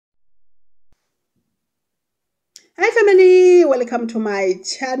Hi family, welcome to my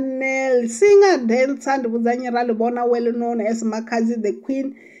channel. Singer, dancer, and well known as Makhadzi the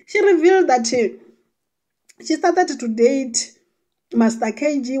Queen. She revealed that she started to date Master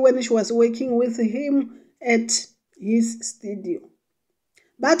KG when she was working with him at his studio.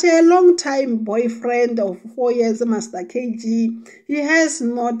 But a long-time boyfriend of 4 years, Master KG, he has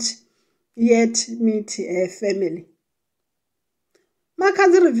not yet met her family.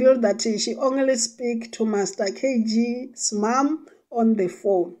 Makhadzi revealed that she only speaks to Master KG's mom on the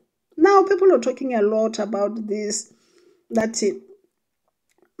phone. Now, people are talking a lot about this, that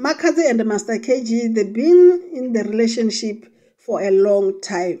Makhadzi and Master KG, they've been in the relationship for a long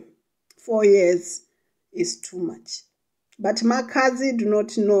time. 4 years is too much. But Makhadzi do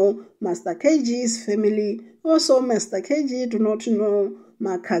not know Master KG's family. Also, Master KG do not know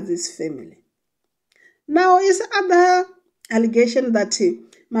Makhadzi's family. Now, is other allegation that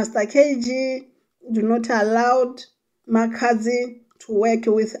Master KG do not allow Makhadzi to work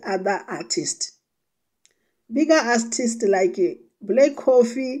with other artists. Bigger artists like Black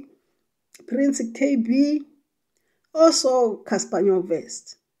Coffee, Prince KB, also Caspanyo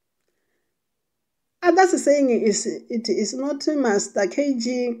Vest. Others are saying it is not Master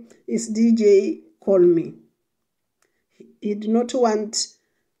KG, it's DJ Call Me. He do not want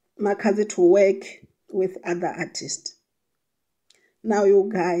Makhadzi to work with other artists. Now you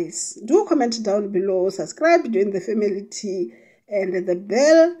guys, do comment down below, subscribe, join the family tea, and the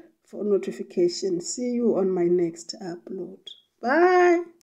bell for notification. See you on my next upload. Bye.